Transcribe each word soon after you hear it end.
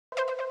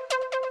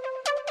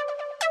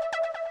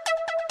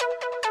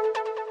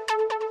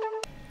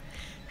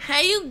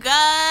Hey you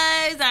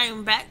guys, I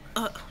am back.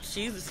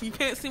 Jesus, you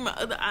can't see my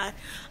other eye.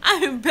 I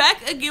am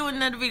back again with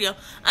another video.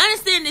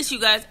 Understand this, you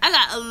guys. I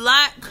got a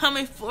lot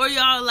coming for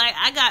y'all. Like,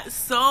 I got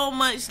so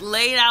much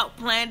laid out,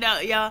 planned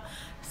out, y'all.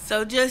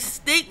 So just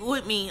stick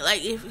with me.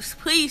 Like,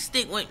 please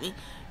stick with me.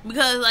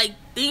 Because, like,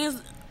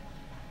 things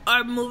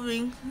are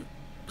moving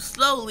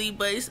slowly,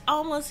 but it's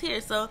almost here.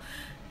 So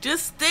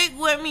just stick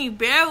with me,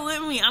 bear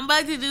with me. I'm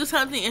about to do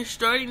something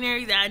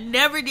extraordinary that I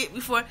never did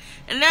before,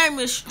 and I'm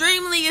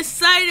extremely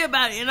excited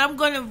about it. And I'm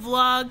gonna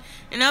vlog,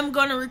 and I'm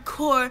gonna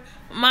record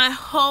my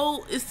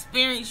whole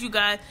experience, you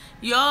guys.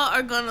 Y'all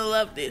are gonna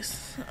love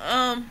this.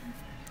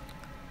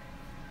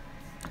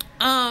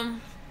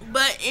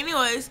 But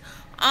anyways,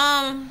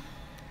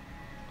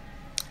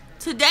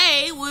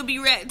 today we'll be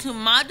reacting to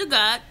my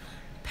God,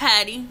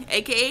 Patty,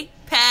 aka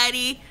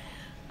Patty.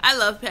 I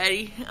love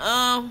Patty.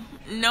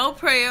 No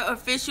Prayer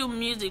official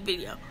music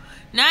video.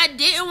 Now, I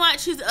didn't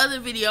watch his other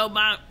video, but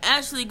I'm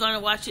actually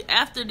gonna watch it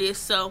after this.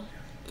 So,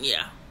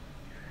 yeah.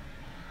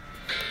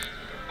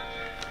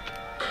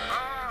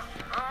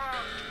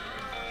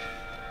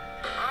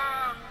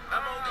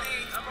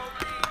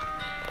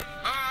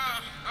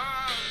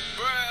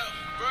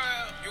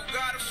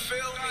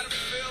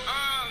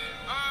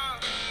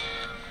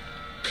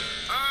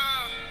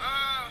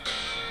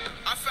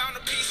 I found the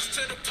pieces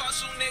to the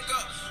puzzle,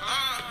 nigga.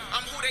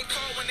 I'm who they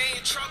call when they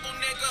in trouble,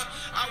 nigga.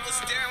 I was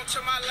down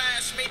to my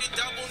last, made it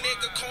double,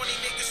 nigga. Corny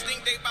niggas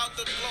think they bout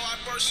to blow, I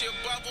burst your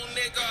bubble,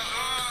 nigga.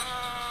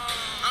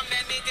 I'm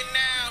that nigga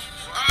now.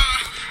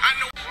 I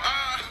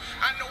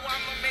know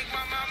I'ma make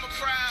my mama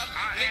proud.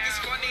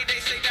 Niggas funny,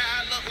 they say that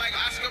I look like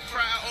Oscar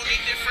proud.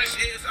 Only difference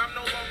is I'm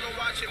no longer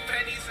watching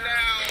pennies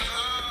now.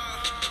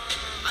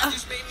 I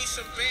just made me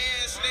some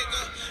bands,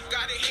 nigga.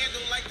 Got it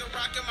handled like the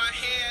rock in my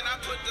hand. I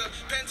put the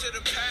pen to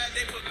the pad,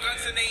 they put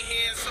guns in their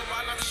hands. So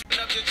while I'm shooting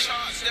up the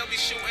charts, they'll be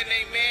shooting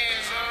their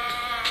mans.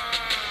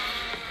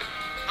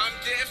 I'm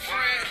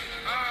different.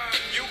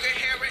 You can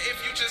hear it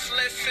if you just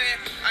listen.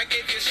 I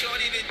gave your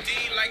shorty the D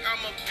like I'm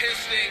a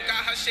piston.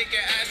 Got her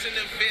shaking ass in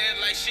the vid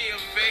like she a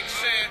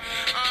vixen.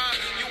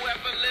 You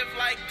ever live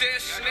like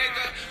this,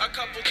 nigga? A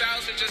couple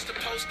thousand just to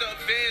post up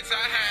vids.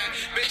 I had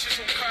bitches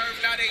who curve,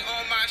 now they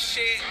on my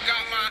shit.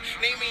 Got my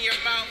name in your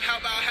mouth, how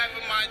about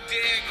having my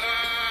dick?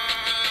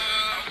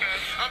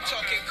 I'm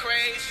talking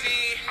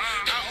crazy.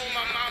 I owe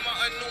my mama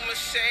a new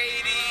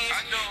Mercedes.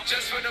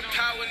 Just for the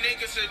power,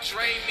 niggas that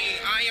drain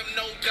me. I am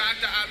no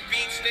doctor, I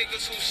beats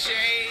niggas who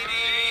shady.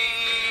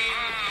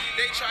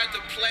 They tried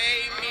to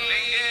play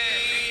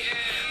me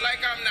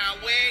like I'm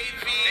not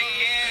wavy.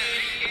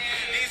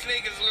 These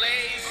niggas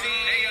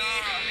lazy.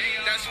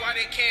 That's why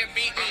they can't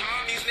beat me.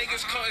 These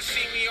niggas couldn't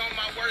see me on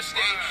my worst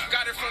day.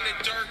 Got it from the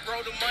dirt,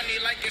 grow the money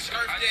like it's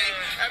Earth Day.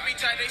 Every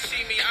time they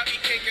see me, I be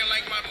kicking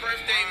like my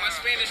birthday. My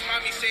Spanish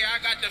mommy say I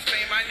got the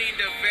fame, I need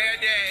the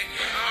verde.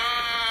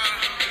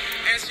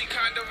 And she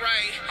kinda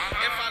right.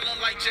 If I look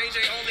like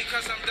JJ only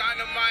cause I'm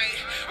dynamite.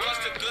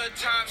 Plus the good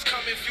times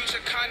coming,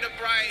 future kinda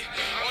bright.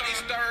 All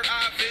these third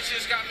eye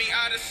visions got me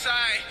out of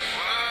sight.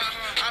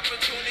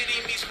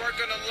 Opportunity means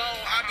working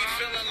alone. I be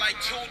feeling like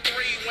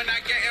 2-3 when I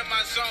get in my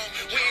zone.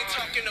 We ain't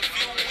talking a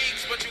few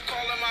weeks, but you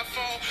calling my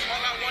phone.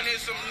 All I want is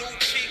some new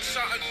cheeks,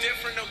 something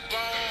different to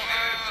bone.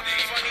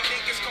 Funny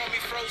niggas call me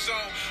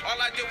Frozone. All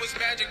I did was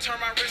magic, turn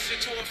my wrist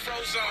into a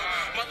Frozone.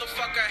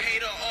 Motherfucker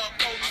hater or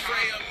coach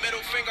Freya.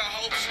 Middle finger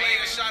hope slayer.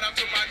 Shout out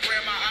to my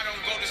grandma, I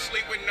don't go to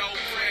sleep with no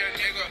prayer,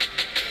 nigga.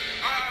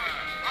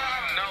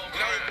 No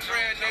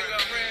prayer, nigga.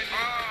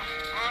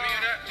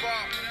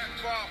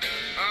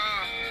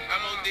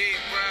 I'm OD,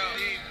 bro.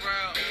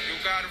 You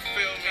gotta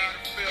feel me.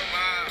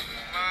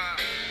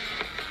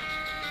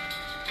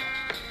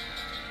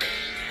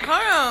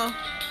 Hold on.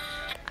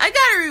 I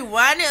gotta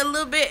rewind it a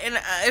little bit, and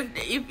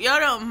if y'all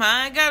don't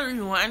mind, I gotta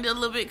rewind it a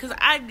little bit because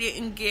I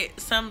didn't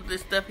get some of the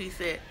stuff he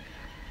said.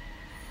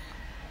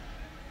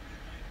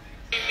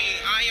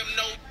 I am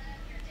no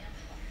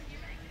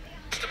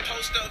to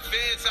post up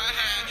vids. I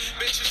had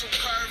bitches who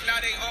curve,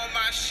 now they on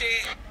my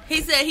shit.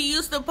 He said he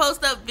used to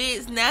post up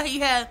vids, now he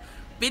have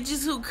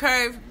bitches who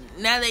curve,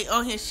 now they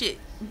on his shit.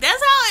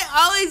 That's how it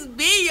always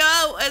be,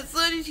 y'all. As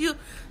soon as you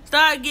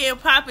start getting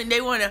popping,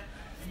 they wanna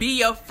be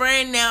your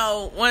friend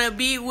now, wanna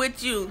be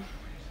with you.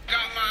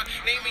 Got my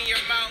name in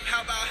your mouth,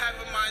 how about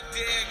having my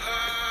dick?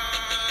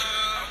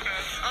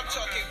 I'm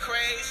talking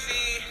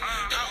crazy.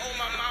 I owe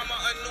my mama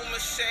a new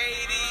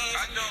Mercedes.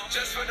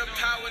 Just for the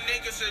power,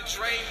 niggas that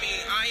drain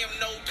me. I am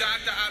no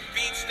doctor, I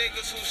beats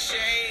niggas who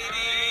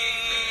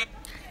shady.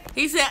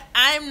 He said,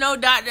 I am no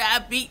doctor, I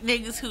beat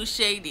niggas who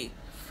shady.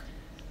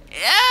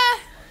 Yeah.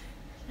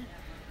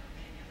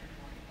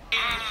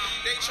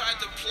 They tried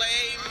to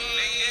play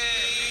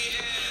me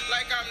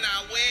like I'm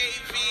not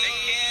wavy.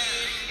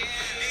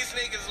 These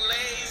niggas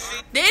lazy.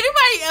 Did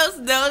anybody else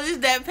notice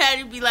that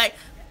Patty be like,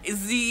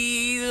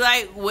 Z,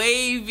 like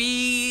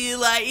wavy,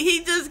 like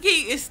he just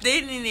keep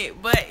extending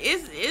it, but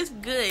it's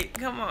good.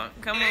 Come on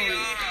with it.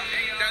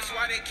 That's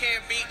why they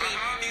can't beat me.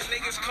 These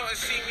niggas couldn't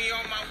see me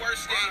on my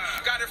worst day.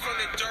 Got it from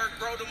the dirt,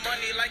 grow the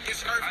money like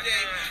it's Earth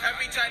Day.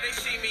 Every time they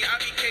see me, I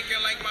be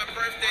kicking like my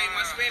birthday.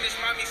 My Spanish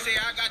mommy say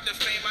I got the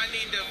fame, I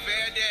need the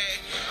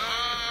verde.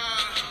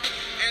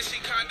 And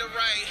she kinda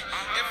right.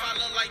 If I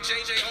look like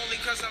JJ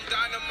only cause I'm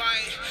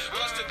dynamite.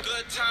 Plus the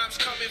good times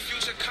coming,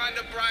 future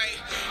kinda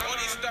bright. All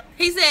these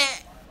he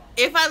said,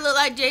 if I look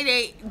like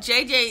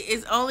JJ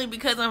is only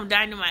because I'm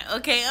dynamite.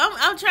 Okay,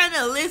 I'm trying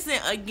to listen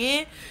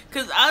again,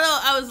 cause although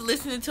I was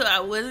listening to it, I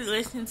wasn't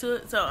listening to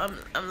it, so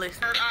I'm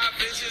listening.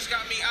 Bitches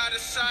got me out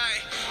of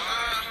sight.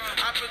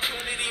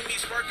 Opportunity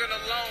means working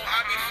alone.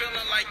 I be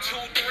feeling like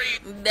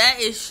 2-3. That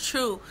is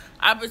true.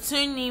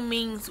 Opportunity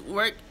means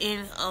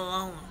working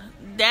alone.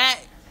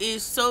 That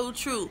is so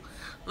true.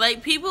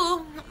 Like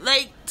people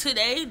like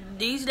today,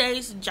 these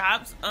days,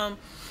 jobs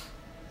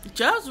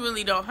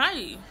really don't hire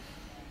you.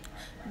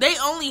 They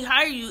only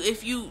hire you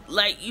if you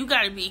like you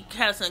gotta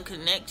have some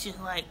connection.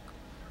 Like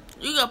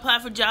you can apply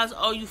for jobs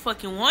all you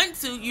fucking want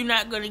to, you're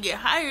not gonna get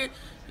hired.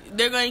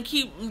 They're gonna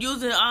keep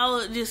using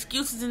all of the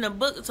excuses in the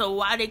book, so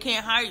why they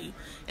can't hire you.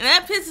 And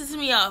that pisses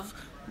me off.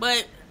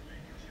 But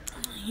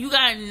you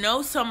gotta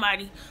know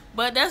somebody.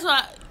 But that's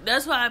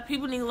why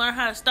people need to learn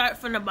how to start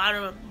from the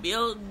bottom and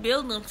build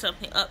them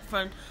something up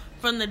from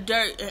the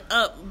dirt and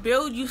up.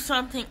 Build you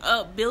something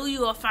up. Build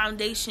you a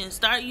foundation.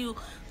 Start your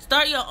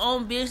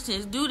own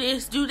business. Do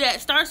this, do that.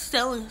 Start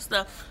selling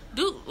stuff.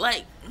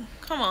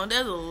 Come on,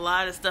 there's a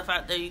lot of stuff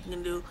out there you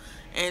can do.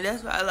 And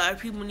that's why a lot of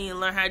people need to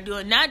learn how to do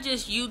it. Not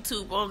just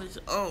YouTube on its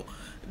own.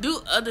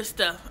 Do other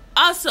stuff.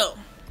 Also,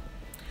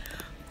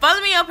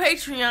 follow me on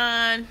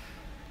Patreon.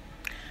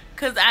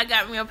 Because I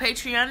got me a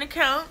Patreon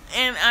account.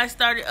 And I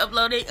started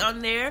uploading on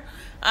there.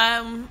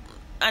 I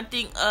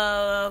think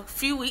a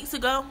few weeks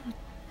ago.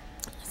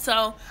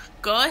 So,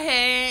 go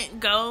ahead.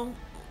 Go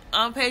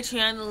on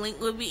Patreon. The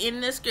link will be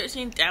in the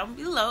description down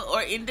below.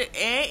 Or in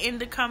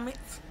the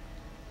comments.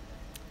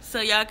 So,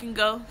 y'all can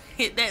go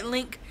hit that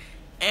link.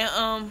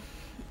 And,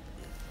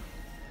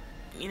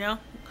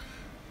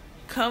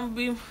 come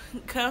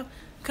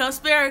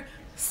spare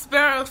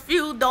a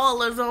few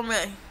dollars on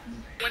me.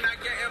 When I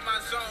get in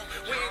my zone,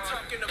 we ain't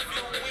talking a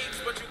few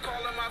weeks, but you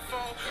calling my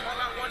phone. All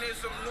I want is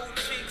some new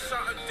cheeks,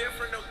 something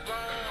different to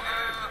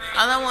bone.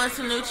 All I want is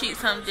some new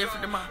cheeks, something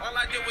different to bone. All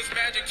I did was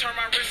magic, turn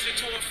my wrist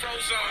into a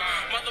frozen.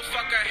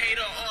 Motherfucker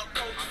hater or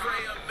coach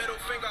prayer,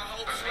 middle finger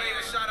hope slayer.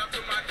 Shout out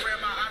to my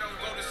grandma, I don't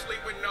go to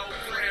sleep with no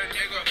prayer,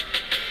 nigga.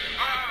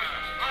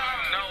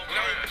 No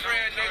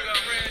prayer, nigga.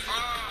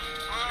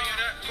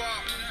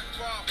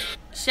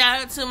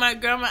 Shout out to my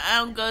grandma, I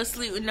don't go to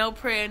sleep with no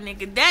prayer,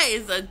 nigga. That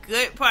is a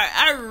good part.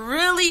 I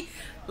really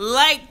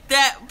like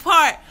that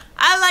part.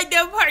 I like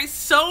that part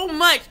so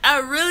much. I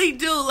really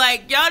do.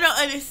 Like, y'all don't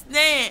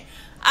understand.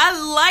 I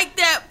like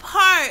that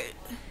part.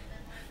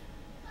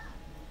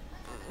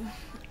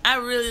 I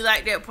really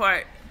like that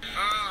part.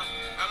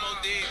 I'm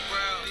OD,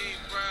 bro.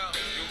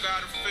 You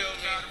gotta feel me.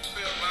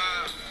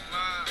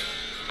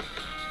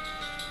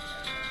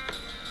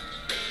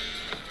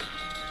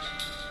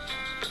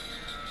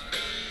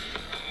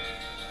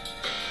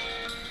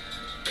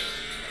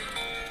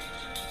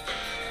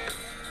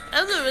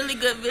 That was a really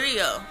good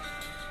video.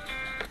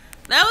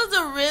 That was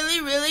a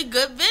really, really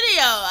good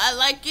video. I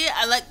like it.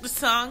 I like the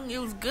song. It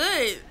was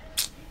good.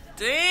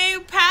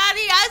 Dang,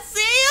 Patty, I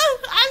see you.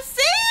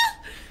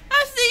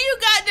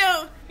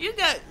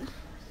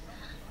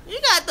 You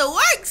got the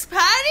works,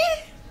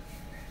 Patty.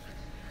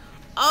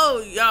 Oh,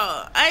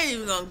 y'all, I ain't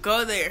even gonna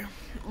go there.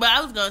 But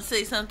I was gonna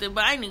say something,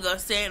 but I ain't even gonna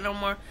say it no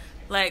more.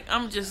 Like,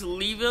 I'm just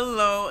leave it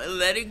alone and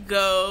let it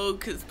go,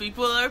 cause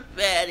people are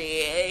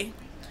petty.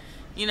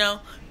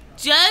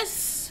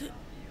 Just,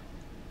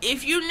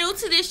 if you're new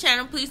to this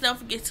channel, please don't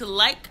forget to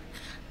like,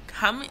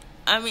 comment,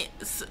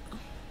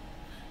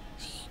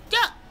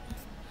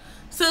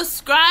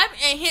 subscribe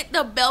and hit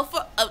the bell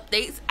for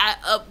updates. I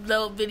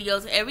upload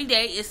videos every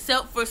day,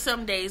 except for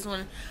some days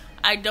when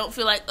I don't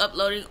feel like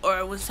uploading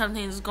or when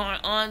something's going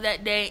on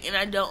that day and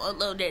I don't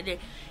upload that day.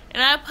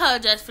 And I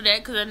apologize for that,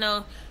 because I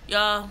know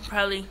y'all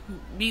probably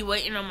be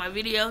waiting on my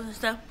videos and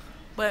stuff,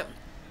 but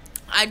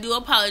I do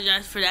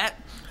apologize for that.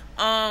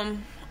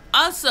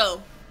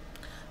 Also,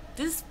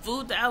 this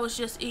food that I was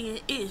just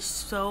eating, it is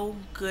so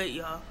good,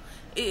 y'all.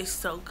 It is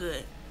so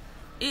good.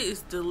 It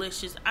is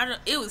delicious.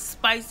 It was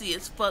spicy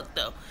as fuck,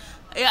 though.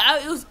 Yeah,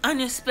 it was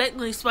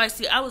unexpectedly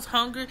spicy. I was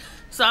hungry,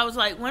 so I was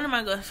like, when am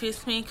I going to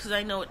fix me? Because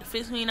I know what the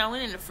fix me. And I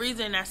went in the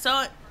freezer and I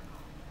saw it.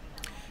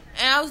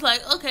 And I was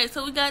like, okay,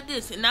 so we got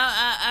this. And now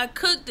I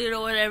cooked it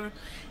or whatever.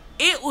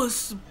 It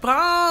was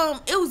bomb.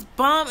 It was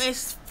bomb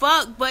as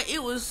fuck, but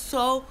it was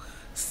so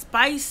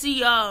spicy,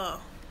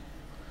 y'all.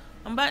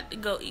 I'm about to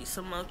go eat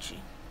some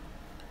mochi.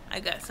 I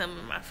got some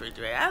in my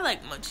refrigerator. I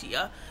like mochi,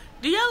 y'all.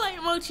 Do y'all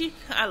like mochi?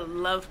 I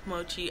love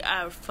mochi.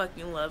 I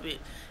fucking love it.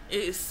 It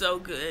is so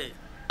good.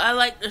 I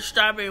like the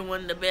strawberry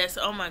one the best.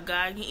 Oh my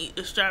god, I can eat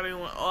the strawberry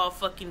one all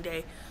fucking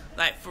day.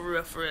 Like, for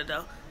real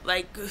though.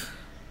 Like,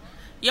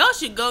 y'all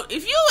should go.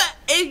 If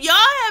y'all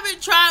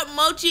haven't tried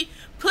mochi,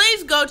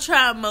 please go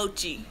try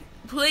mochi.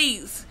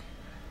 Please.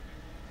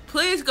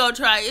 Please go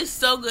try it. It's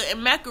so good.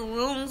 And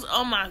macaroons,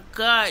 oh my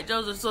god,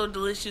 those are so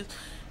delicious.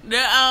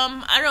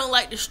 I don't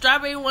like the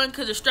strawberry one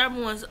because the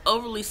strawberry one's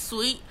overly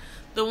sweet.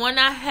 The one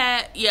I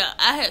had, yeah,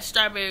 I had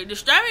strawberry. The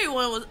strawberry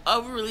one was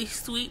overly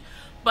sweet,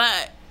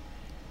 but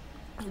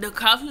the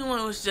coffee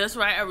one was just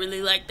right. I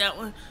really like that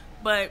one.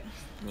 But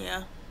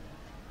yeah.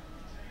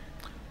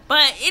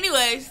 But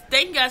anyways,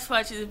 thank you guys for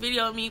watching this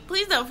video with me.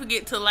 Please don't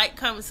forget to like,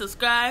 comment,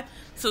 subscribe.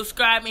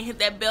 Subscribe and hit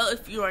that bell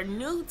if you are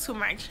new to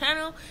my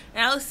channel.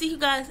 And I will see you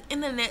guys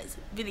in the next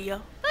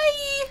video.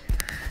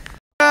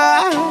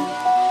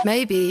 Bye!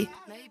 Maybe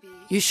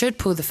you should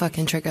pull the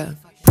fucking trigger.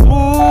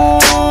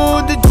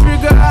 Pull the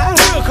trigger.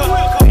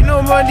 Ain't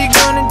nobody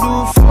gonna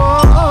do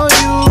for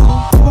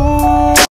you.